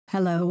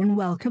Hello and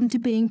welcome to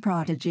Being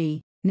Prodigy.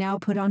 Now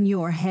put on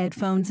your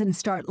headphones and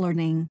start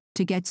learning.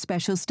 To get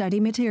special study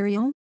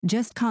material,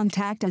 just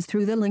contact us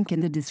through the link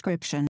in the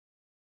description.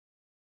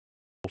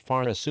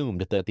 Far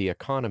assumed that the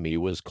economy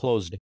was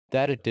closed,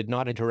 that it did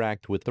not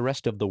interact with the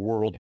rest of the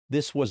world.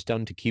 This was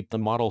done to keep the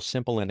model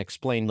simple and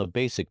explain the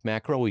basic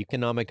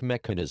macroeconomic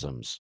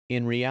mechanisms.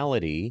 In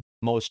reality,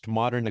 most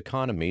modern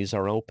economies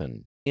are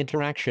open.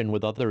 Interaction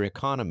with other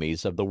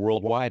economies of the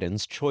world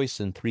widens choice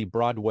in three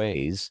broad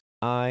ways.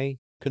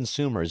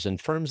 Consumers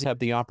and firms have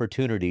the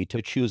opportunity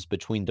to choose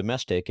between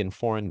domestic and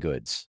foreign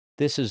goods.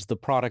 This is the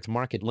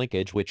product-market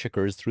linkage which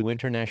occurs through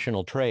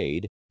international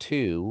trade.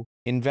 2.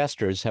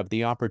 Investors have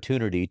the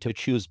opportunity to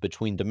choose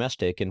between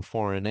domestic and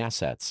foreign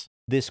assets.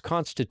 This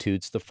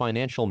constitutes the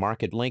financial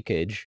market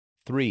linkage.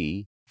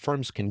 3.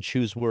 Firms can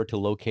choose where to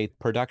locate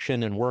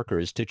production and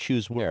workers to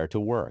choose where to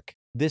work.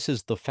 This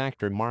is the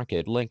factor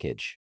market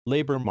linkage.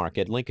 Labor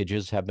market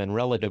linkages have been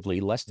relatively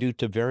less due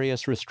to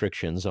various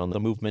restrictions on the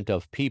movement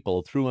of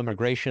people through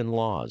immigration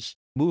laws.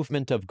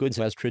 Movement of goods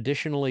has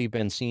traditionally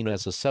been seen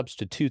as a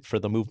substitute for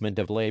the movement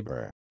of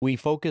labor. We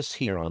focus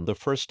here on the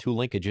first two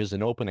linkages.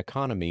 An open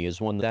economy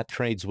is one that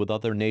trades with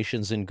other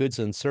nations in goods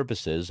and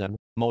services and,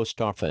 most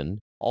often,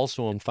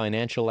 also in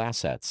financial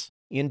assets.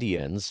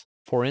 Indians,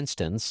 for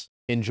instance,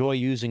 enjoy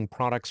using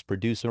products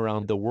produced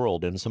around the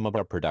world, and some of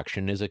our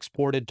production is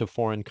exported to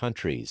foreign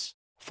countries.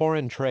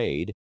 Foreign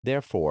trade,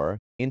 therefore,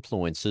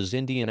 influences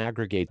Indian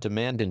aggregate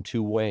demand in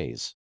two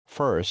ways.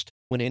 First,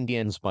 when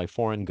Indians buy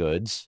foreign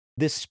goods,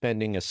 this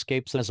spending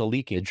escapes as a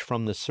leakage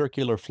from the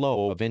circular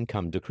flow of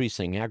income,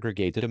 decreasing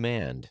aggregate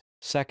demand.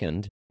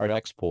 Second, our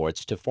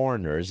exports to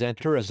foreigners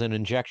enter as an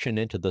injection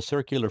into the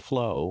circular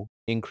flow,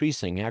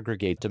 increasing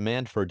aggregate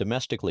demand for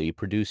domestically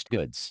produced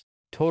goods.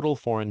 Total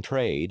foreign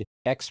trade,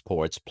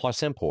 exports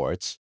plus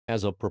imports,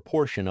 as a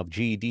proportion of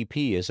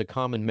GDP is a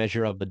common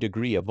measure of the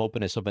degree of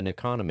openness of an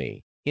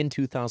economy. In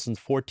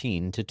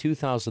 2014 to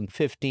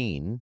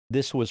 2015,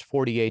 this was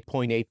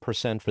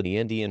 48.8% for the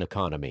Indian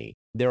economy.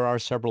 There are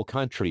several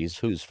countries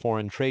whose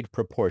foreign trade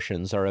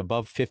proportions are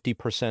above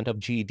 50% of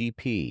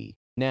GDP.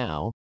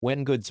 Now,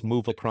 when goods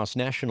move across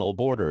national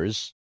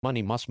borders,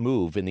 money must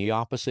move in the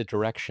opposite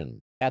direction.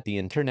 At the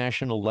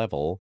international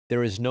level,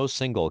 there is no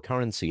single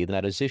currency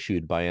that is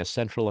issued by a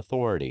central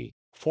authority.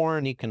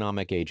 Foreign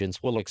economic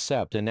agents will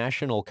accept a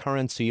national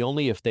currency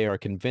only if they are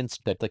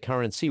convinced that the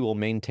currency will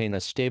maintain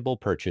a stable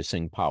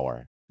purchasing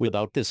power.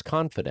 Without this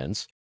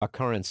confidence, a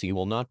currency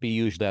will not be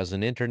used as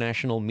an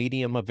international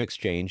medium of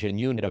exchange and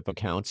unit of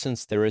account,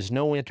 since there is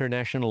no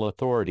international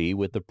authority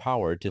with the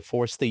power to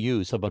force the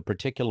use of a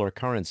particular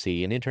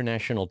currency in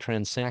international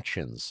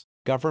transactions.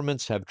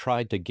 Governments have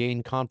tried to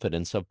gain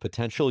confidence of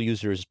potential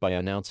users by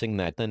announcing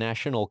that the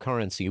national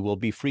currency will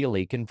be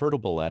freely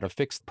convertible at a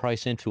fixed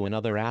price into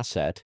another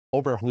asset,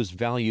 over whose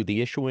value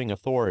the issuing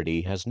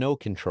authority has no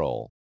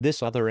control.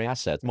 This other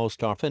asset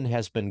most often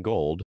has been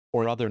gold,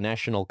 or other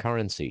national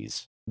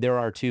currencies. There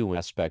are two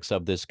aspects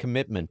of this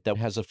commitment that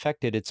has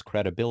affected its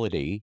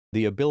credibility: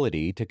 the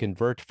ability to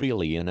convert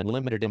freely in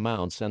unlimited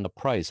amounts and the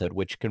price at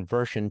which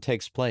conversion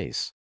takes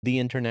place. The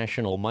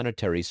international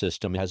monetary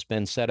system has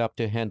been set up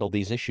to handle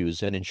these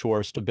issues and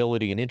ensure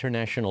stability in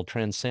international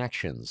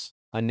transactions.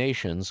 A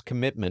nation's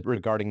commitment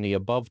regarding the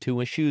above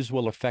two issues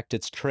will affect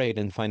its trade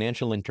and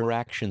financial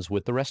interactions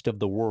with the rest of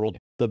the world.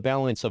 The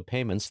balance of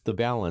payments. The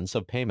balance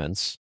of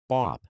payments,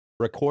 BOP,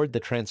 record the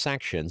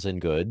transactions in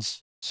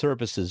goods,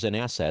 services and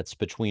assets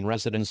between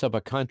residents of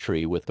a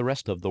country with the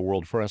rest of the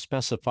world for a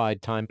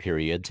specified time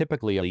period,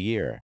 typically a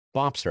year.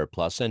 BOP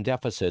surplus and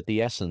deficit.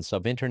 The essence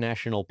of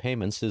international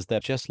payments is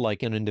that just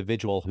like an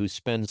individual who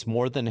spends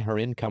more than her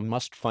income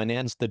must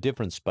finance the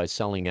difference by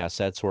selling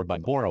assets or by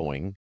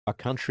borrowing, a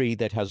country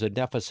that has a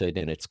deficit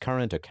in its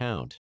current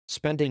account,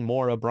 spending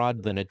more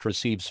abroad than it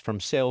receives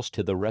from sales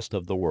to the rest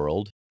of the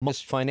world,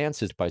 must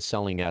finance it by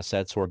selling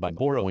assets or by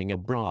borrowing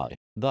abroad.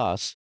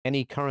 Thus,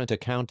 any current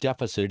account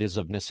deficit is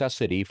of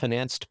necessity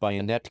financed by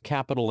a net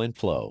capital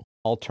inflow.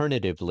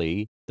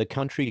 Alternatively, the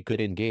country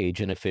could engage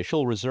in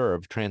official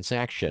reserve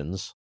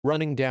transactions,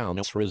 running down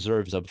its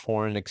reserves of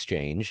foreign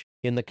exchange,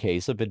 in the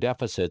case of a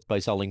deficit, by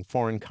selling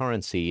foreign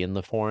currency in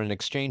the foreign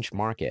exchange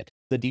market.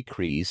 The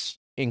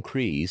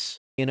increase,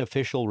 in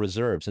official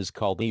reserves is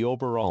called the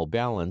overall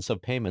balance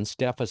of payments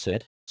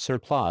deficit,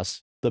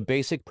 surplus. The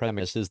basic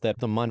premise is that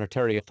the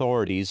monetary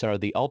authorities are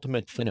the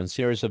ultimate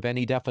financiers of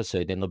any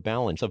deficit in the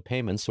balance of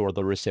payments or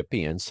the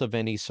recipients of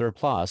any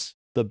surplus.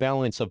 The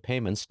balance of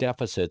payments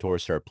deficit or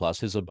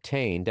surplus is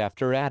obtained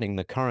after adding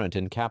the current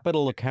and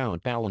capital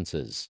account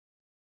balances.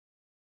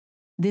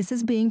 This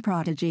is Being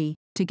Prodigy.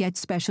 To get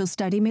special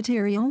study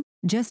material,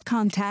 just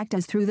contact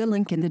us through the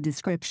link in the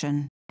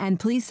description.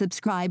 And please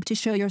subscribe to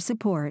show your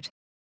support.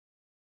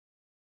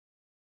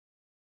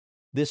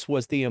 This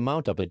was the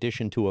amount of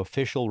addition to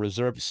official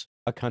reserves.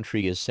 A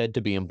country is said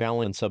to be in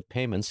balance of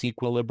payments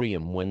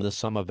equilibrium when the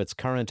sum of its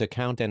current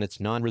account and its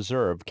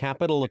non-reserve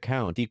capital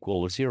account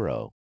equal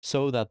 0,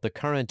 so that the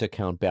current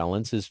account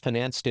balance is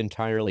financed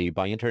entirely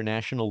by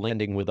international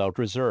lending without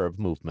reserve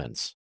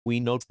movements. we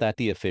note that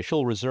the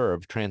official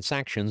reserve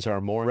transactions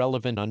are more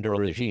relevant under a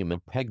regime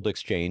of pegged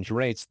exchange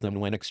rates than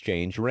when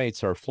exchange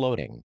rates are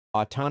floating.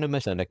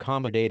 Autonomous and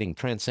accommodating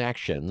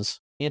transactions.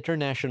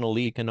 International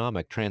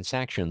economic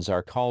transactions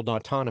are called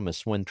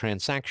autonomous when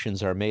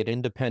transactions are made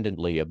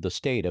independently of the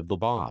state of the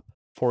BOP.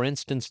 For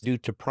instance, due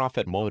to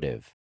profit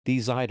motive,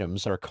 these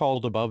items are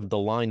called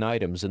above-the-line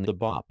items in the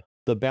BOP.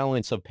 The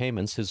balance of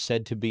payments is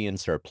said to be in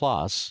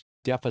surplus,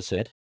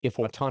 deficit, if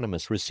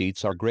autonomous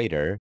receipts are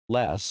greater,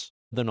 less,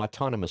 than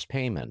autonomous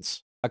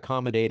payments.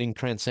 Accommodating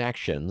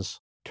transactions,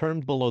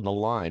 termed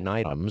below-the-line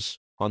items,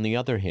 on the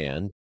other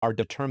hand, are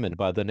determined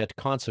by the net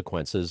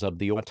consequences of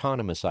the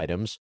autonomous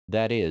items,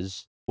 that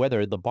is,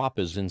 whether the BOP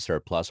is in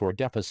surplus or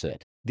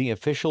deficit. The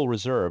official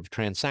reserve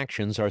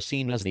transactions are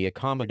seen as the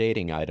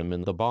accommodating item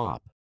in the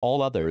BOP,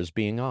 all others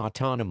being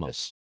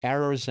autonomous.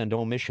 Errors and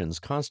omissions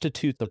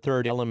constitute the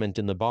third element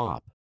in the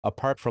BOP.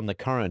 Apart from the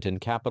current and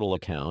capital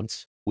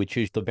accounts, which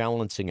is the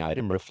balancing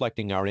item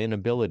reflecting our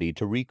inability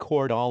to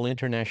record all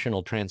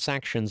international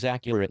transactions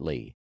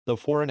accurately, the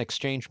foreign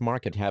exchange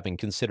market having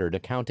considered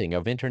accounting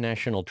of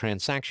international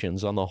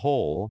transactions on the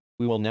whole,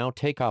 we will now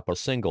take up a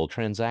single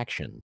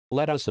transaction.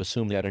 Let us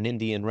assume that an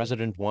Indian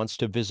resident wants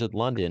to visit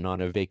London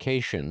on a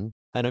vacation,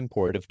 an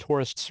import of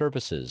tourist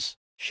services.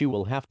 She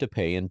will have to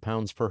pay in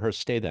pounds for her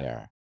stay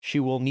there. She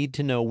will need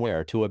to know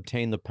where to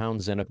obtain the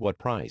pounds and at what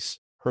price.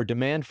 Her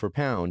demand for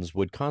pounds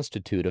would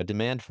constitute a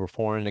demand for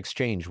foreign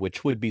exchange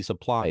which would be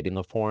supplied in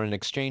the foreign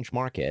exchange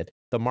market,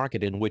 the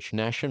market in which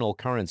national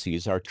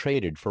currencies are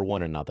traded for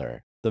one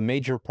another. The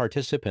major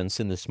participants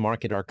in this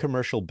market are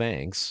commercial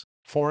banks,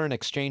 foreign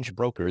exchange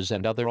brokers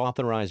and other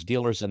authorized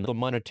dealers and the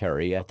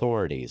monetary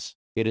authorities.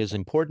 It is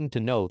important to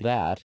note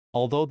that,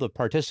 although the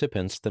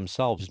participants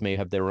themselves may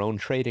have their own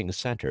trading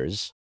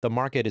centers, the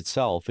market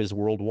itself is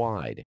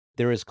worldwide.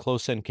 There is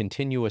close and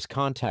continuous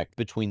contact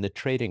between the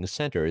trading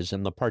centers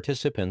and the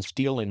participants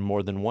deal in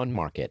more than one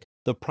market.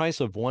 The price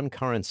of one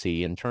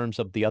currency in terms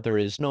of the other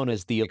is known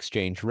as the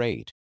exchange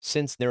rate.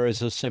 Since there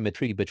is a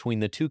symmetry between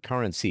the two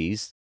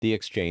currencies, the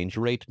exchange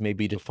rate may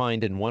be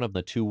defined in one of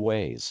the two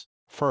ways.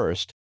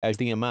 First, as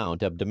the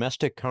amount of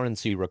domestic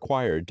currency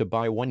required to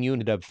buy one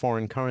unit of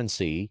foreign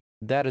currency,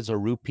 that is a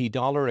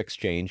rupee-dollar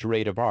exchange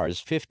rate of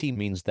Rs50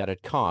 means that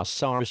it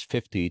costs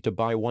Rs50 to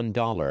buy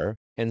 $1,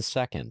 and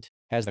second,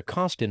 as the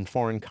cost in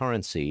foreign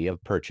currency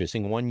of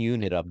purchasing one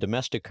unit of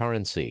domestic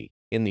currency.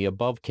 In the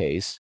above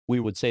case, we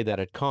would say that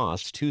it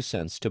costs 2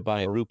 cents to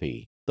buy a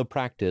rupee. The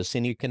practice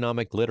in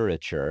economic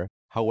literature,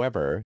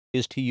 however,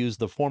 is to use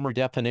the former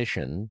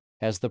definition,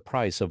 as the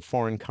price of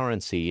foreign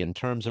currency in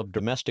terms of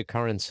domestic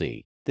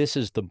currency. This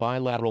is the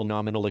bilateral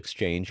nominal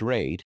exchange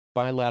rate,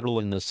 bilateral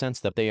in the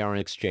sense that they are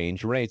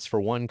exchange rates for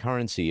one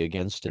currency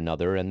against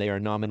another and they are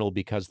nominal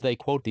because they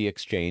quote the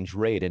exchange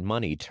rate in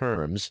money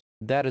terms,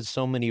 that is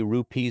so many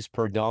rupees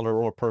per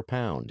dollar or per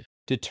pound.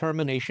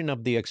 Determination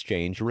of the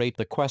exchange rate.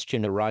 The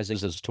question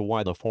arises as to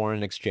why the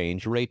foreign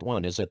exchange rate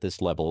 1 is at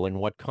this level and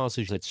what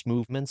causes its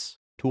movements.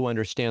 To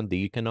understand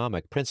the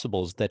economic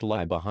principles that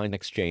lie behind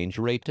exchange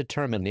rate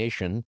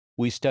determination,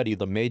 we study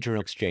the major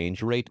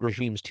exchange rate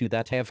regimes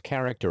that have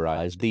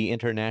characterized the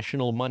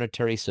international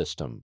monetary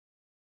system.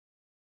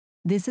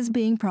 This is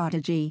Being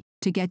Prodigy.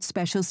 To get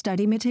special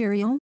study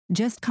material,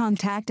 just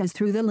contact us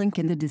through the link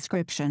in the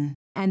description,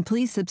 and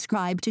please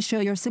subscribe to show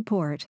your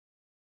support.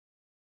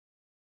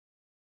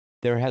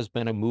 There has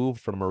been a move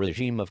from a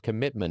regime of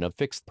commitment of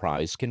fixed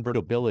price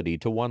convertibility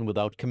to one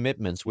without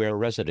commitments where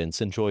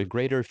residents enjoy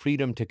greater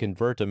freedom to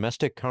convert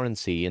domestic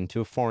currency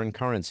into foreign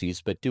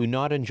currencies but do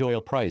not enjoy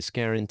a price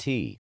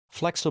guarantee.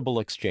 Flexible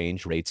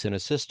exchange rates. In a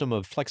system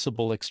of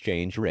flexible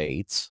exchange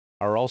rates,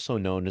 are also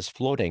known as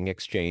floating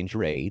exchange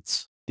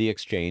rates. The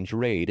exchange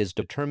rate is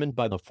determined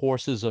by the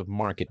forces of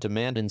market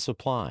demand and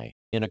supply.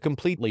 In a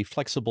completely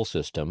flexible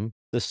system,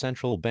 the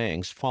central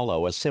banks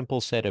follow a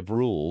simple set of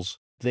rules.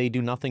 They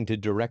do nothing to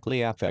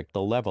directly affect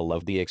the level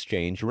of the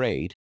exchange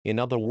rate. In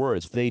other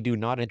words, they do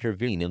not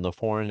intervene in the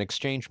foreign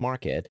exchange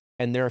market,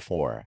 and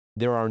therefore,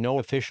 there are no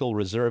official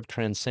reserve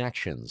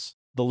transactions.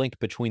 The link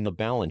between the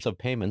balance of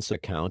payments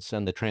accounts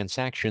and the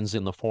transactions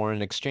in the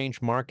foreign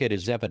exchange market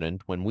is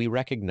evident when we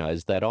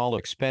recognize that all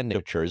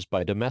expenditures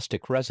by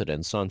domestic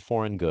residents on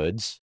foreign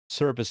goods,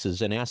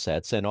 services and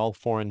assets and all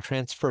foreign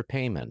transfer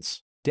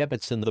payments,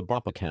 debits in the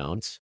BOP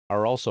accounts,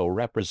 are also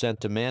represent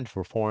demand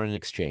for foreign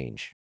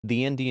exchange.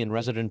 The Indian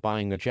resident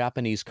buying a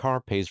Japanese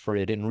car pays for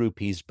it in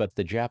rupees but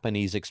the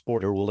Japanese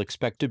exporter will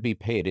expect to be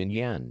paid in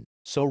yen,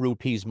 so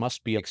rupees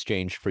must be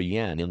exchanged for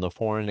yen in the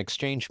foreign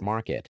exchange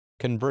market.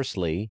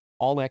 Conversely,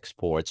 all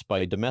exports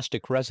by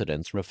domestic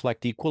residents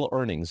reflect equal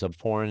earnings of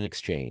foreign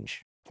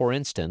exchange. For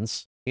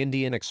instance,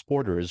 Indian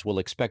exporters will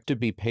expect to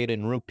be paid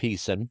in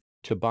rupees and,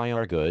 to buy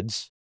our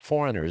goods,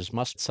 foreigners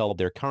must sell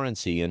their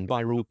currency and buy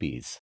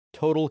rupees.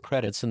 Total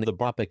credits in the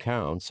BOP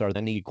accounts are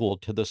then equal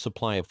to the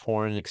supply of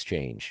foreign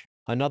exchange.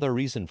 Another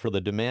reason for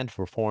the demand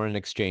for foreign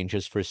exchange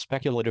is for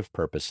speculative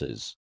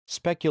purposes.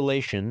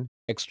 Speculation,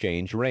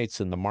 exchange rates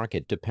in the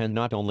market depend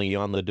not only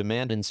on the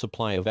demand and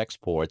supply of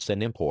exports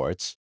and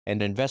imports,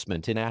 and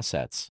investment in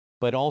assets.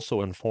 but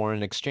also in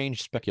foreign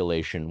exchange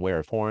speculation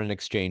where foreign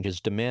exchange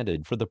is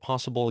demanded for the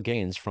possible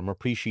gains from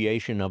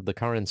appreciation of the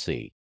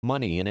currency.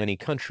 Money in any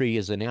country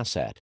is an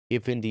asset.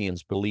 If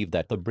Indians believe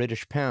that the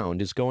British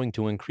pound is going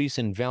to increase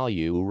in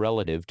value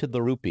relative to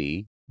the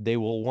rupee, they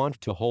will want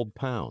to hold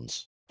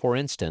pounds. For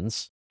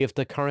instance, if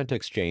the current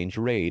exchange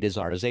rate is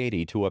Rs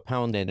 80 to a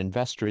pound and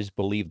investors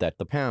believe that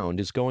the pound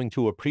is going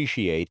to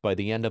appreciate by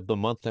the end of the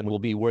month and will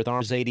be worth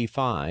Rs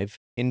 85,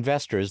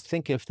 investors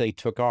think if they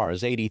took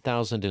Rs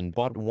 80,000 and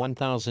bought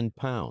 1,000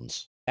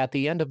 pounds, at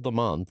the end of the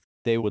month,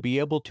 they would be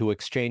able to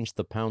exchange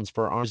the pounds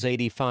for Rs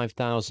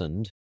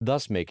 85,000,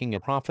 thus making a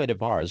profit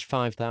of Rs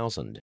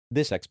 5,000.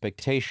 This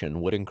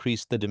expectation would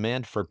increase the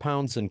demand for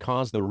pounds and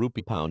cause the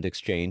rupee-pound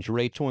exchange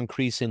rate to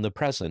increase in the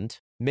present,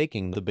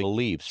 making the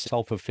belief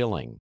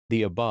self-fulfilling.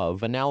 The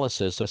above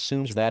analysis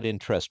assumes that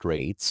interest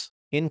rates,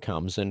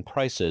 incomes and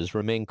prices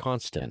remain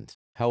constant.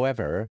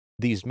 However,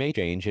 these may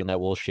change and that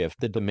will shift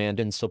the demand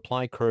and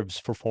supply curves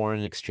for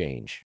foreign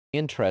exchange.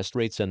 Interest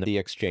rates and the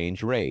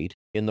exchange rate,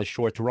 in the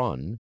short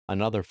run.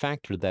 Another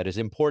factor that is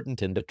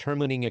important in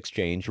determining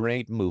exchange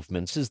rate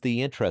movements is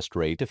the interest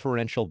rate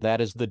differential, that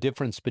is the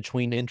difference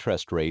between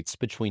interest rates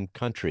between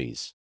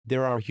countries.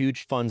 There are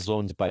huge funds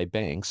owned by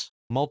banks,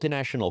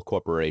 multinational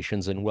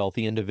corporations and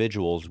wealthy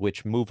individuals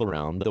which move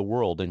around the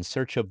world in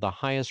search of the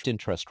highest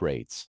interest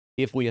rates.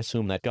 If we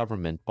assume that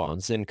government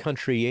bonds in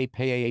country A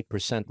pay a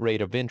 8%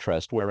 rate of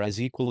interest whereas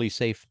equally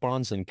safe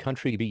bonds in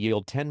country B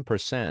yield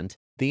 10%,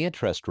 the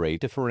interest rate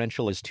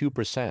differential is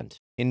 2%.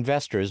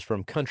 Investors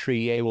from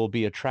country A will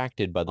be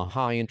attracted by the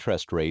high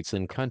interest rates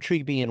in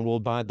country B and will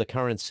buy the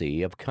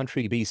currency of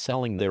country B,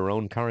 selling their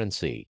own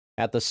currency.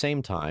 At the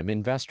same time,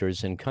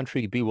 investors in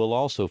country B will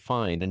also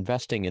find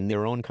investing in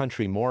their own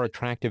country more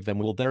attractive and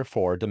will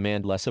therefore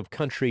demand less of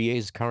country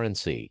A's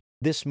currency.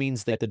 This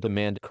means that the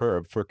demand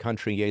curve for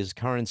country A's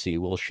currency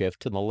will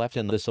shift to the left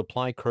and the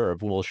supply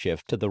curve will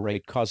shift to the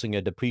right, causing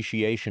a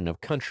depreciation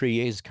of country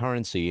A's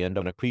currency and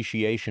an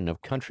appreciation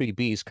of country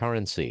B's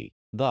currency.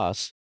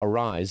 Thus, a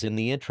rise in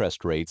the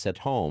interest rates at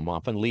home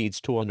often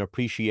leads to an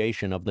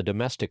appreciation of the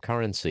domestic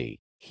currency.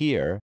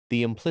 Here,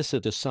 the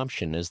implicit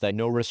assumption is that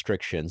no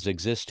restrictions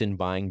exist in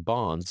buying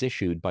bonds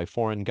issued by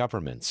foreign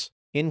governments.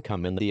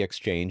 Income in the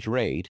exchange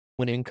rate.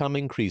 When income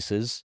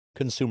increases,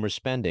 consumer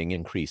spending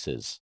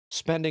increases.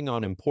 Spending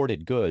on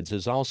imported goods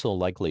is also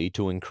likely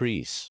to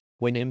increase.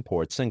 When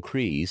imports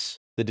increase,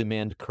 the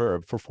demand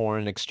curve for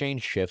foreign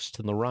exchange shifts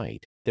to the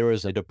right. There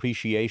is a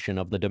depreciation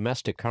of the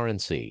domestic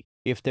currency.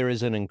 If there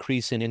is an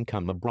increase in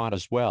income abroad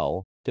as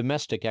well,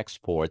 domestic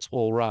exports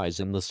will rise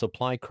and the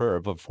supply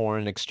curve of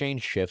foreign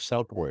exchange shifts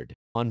outward.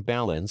 On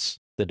balance,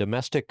 the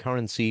domestic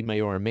currency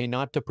may or may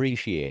not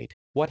depreciate.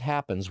 What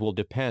happens will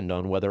depend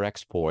on whether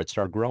exports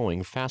are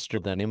growing faster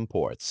than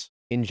imports.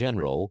 In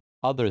general,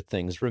 other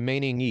things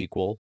remaining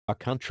equal, a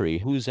country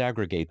whose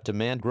aggregate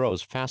demand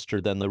grows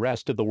faster than the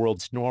rest of the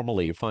world's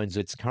normally finds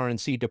its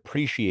currency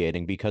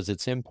depreciating because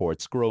its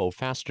imports grow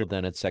faster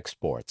than its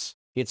exports.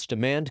 Its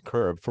demand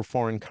curve for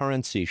foreign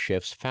currency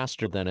shifts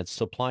faster than its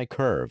supply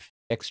curve.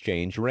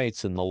 Exchange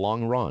rates in the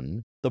long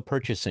run. The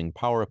purchasing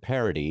power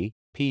parity,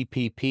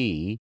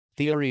 PPP,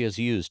 theory is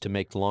used to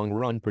make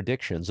long-run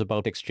predictions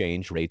about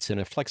exchange rates in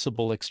a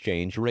flexible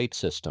exchange rate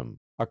system.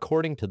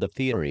 According to the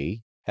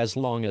theory, as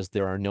long as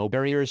there are no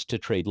barriers to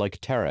trade like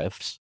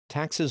tariffs,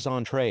 taxes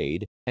on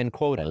trade, and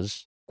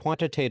quotas,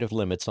 quantitative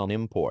limits on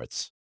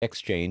imports,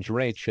 exchange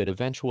rates should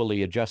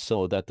eventually adjust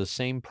so that the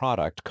same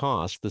product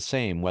costs the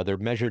same whether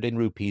measured in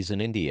rupees in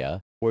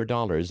India, or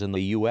dollars in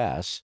the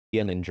US,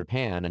 yen in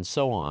Japan and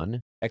so on,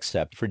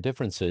 except for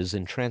differences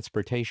in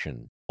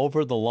transportation.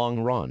 Over the long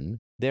run,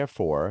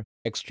 therefore,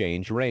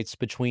 exchange rates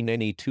between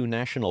any two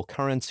national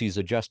currencies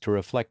adjust to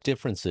reflect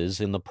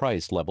differences in the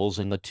price levels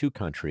in the two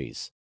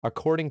countries.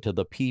 According to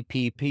the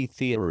PPP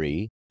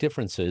theory,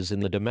 differences in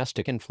the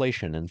domestic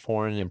inflation and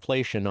foreign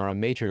inflation are a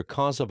major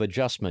cause of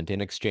adjustment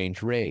in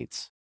exchange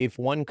rates. If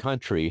one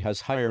country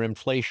has higher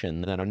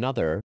inflation than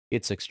another,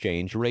 its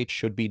exchange rate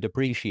should be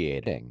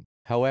depreciating.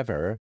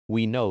 However,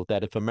 we note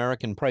that if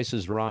American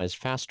prices rise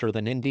faster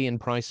than Indian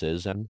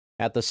prices and,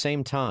 at the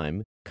same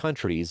time,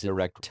 countries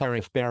erect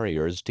tariff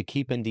barriers to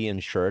keep Indian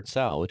shirts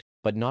out,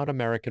 but not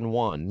American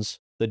ones,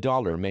 the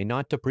dollar may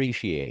not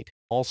depreciate.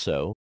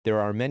 Also, there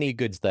are many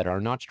goods that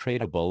are not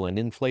tradable and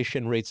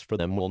inflation rates for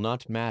them will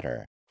not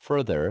matter.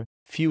 Further,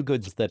 few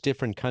goods that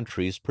different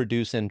countries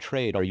produce and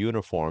trade are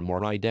uniform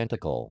or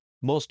identical.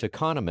 Most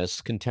economists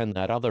contend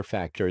that other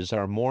factors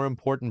are more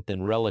important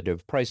than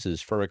relative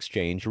prices for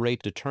exchange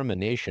rate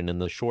determination in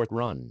the short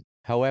run.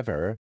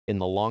 However, in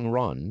the long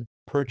run,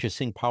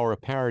 purchasing power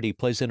parity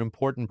plays an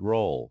important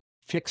role.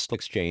 Fixed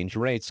exchange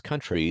rates.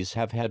 Countries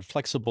have had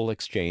flexible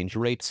exchange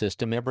rate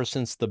system ever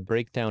since the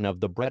breakdown of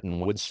the Bretton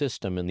Woods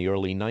system in the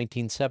early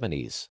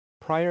 1970s.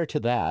 Prior to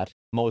that,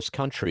 most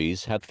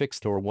countries had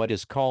fixed or what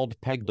is called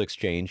pegged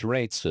exchange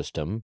rate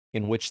system,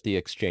 in which the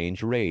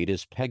exchange rate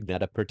is pegged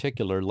at a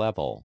particular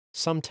level.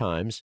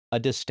 Sometimes, a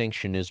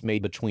distinction is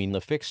made between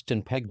the fixed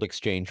and pegged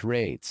exchange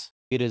rates.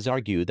 It is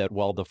argued that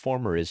while the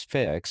former is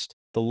fixed,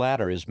 The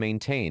latter is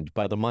maintained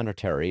by the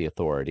monetary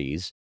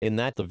authorities, in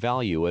that the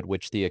value at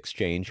which the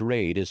exchange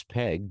rate is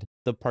pegged,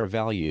 the par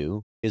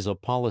value, is a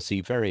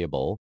policy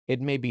variable. It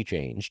may be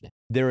changed.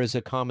 There is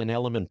a common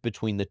element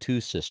between the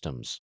two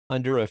systems.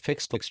 Under a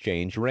fixed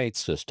exchange rate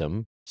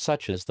system,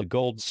 such as the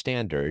gold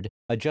standard,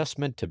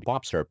 adjustment to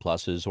BOP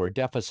surpluses or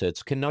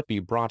deficits cannot be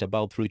brought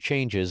about through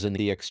changes in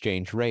the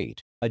exchange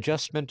rate.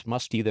 Adjustment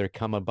must either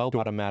come about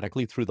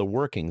automatically through the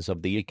workings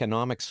of the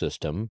economic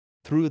system,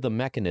 through the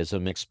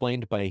mechanism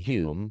explained by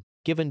Hume,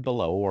 given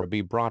below, or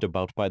be brought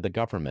about by the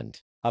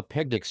government. A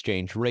pegged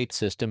exchange rate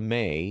system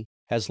may,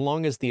 as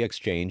long as the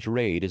exchange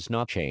rate is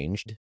not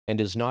changed, and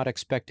is not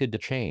expected to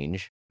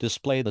change,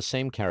 display the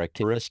same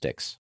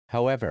characteristics.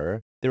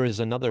 However, there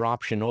is another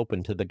option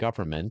open to the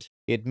government.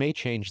 It may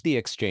change the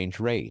exchange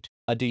rate.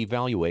 A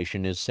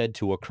devaluation is said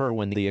to occur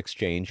when the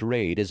exchange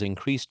rate is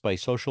increased by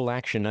social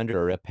action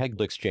under a pegged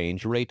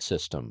exchange rate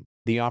system.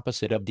 The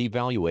opposite of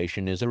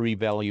devaluation is a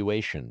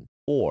revaluation.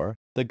 Or,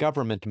 the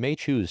government may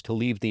choose to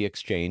leave the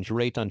exchange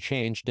rate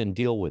unchanged and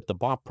deal with the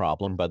BOP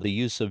problem by the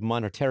use of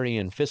monetary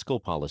and fiscal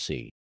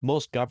policy.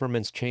 Most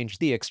governments change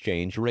the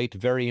exchange rate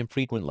very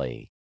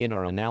infrequently. In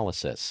our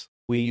analysis,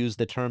 we use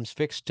the terms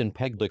fixed and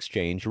pegged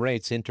exchange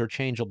rates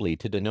interchangeably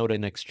to denote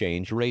an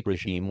exchange rate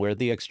regime where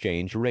the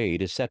exchange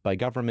rate is set by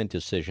government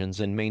decisions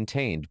and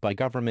maintained by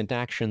government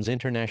actions.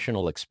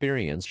 International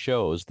experience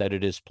shows that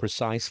it is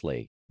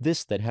precisely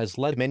this that has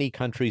led many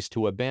countries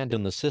to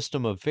abandon the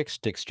system of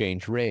fixed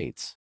exchange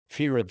rates.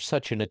 Fear of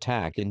such an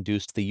attack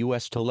induced the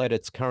U.S. to let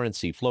its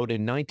currency float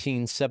in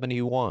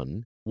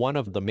 1971, one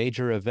of the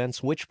major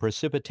events which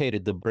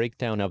precipitated the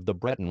breakdown of the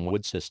Bretton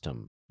Woods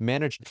system.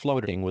 Managed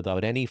floating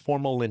without any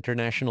formal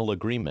international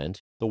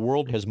agreement, the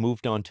world has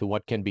moved on to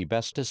what can be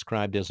best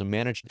described as a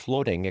managed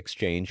floating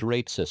exchange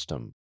rate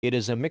system. It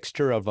is a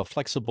mixture of a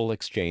flexible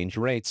exchange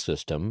rate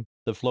system,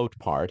 the float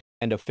part,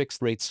 and a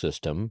fixed rate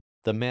system,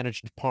 the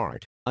managed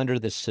part. Under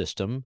this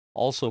system,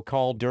 also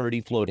called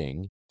dirty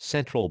floating,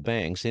 central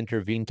banks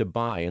intervene to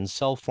buy and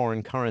sell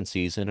foreign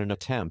currencies in an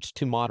attempt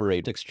to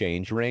moderate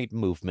exchange rate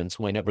movements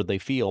whenever they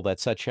feel that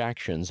such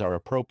actions are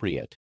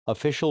appropriate.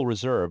 Official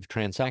reserve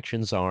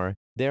transactions are,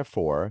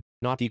 therefore,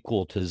 not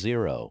equal to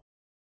zero.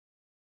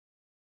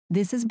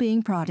 This is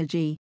Being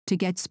Prodigy. To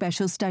get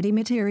special study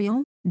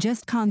material,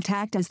 just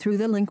contact us through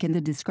the link in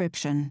the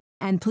description.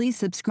 And please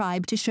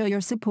subscribe to show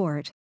your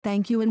support.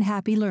 Thank you and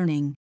happy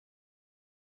learning.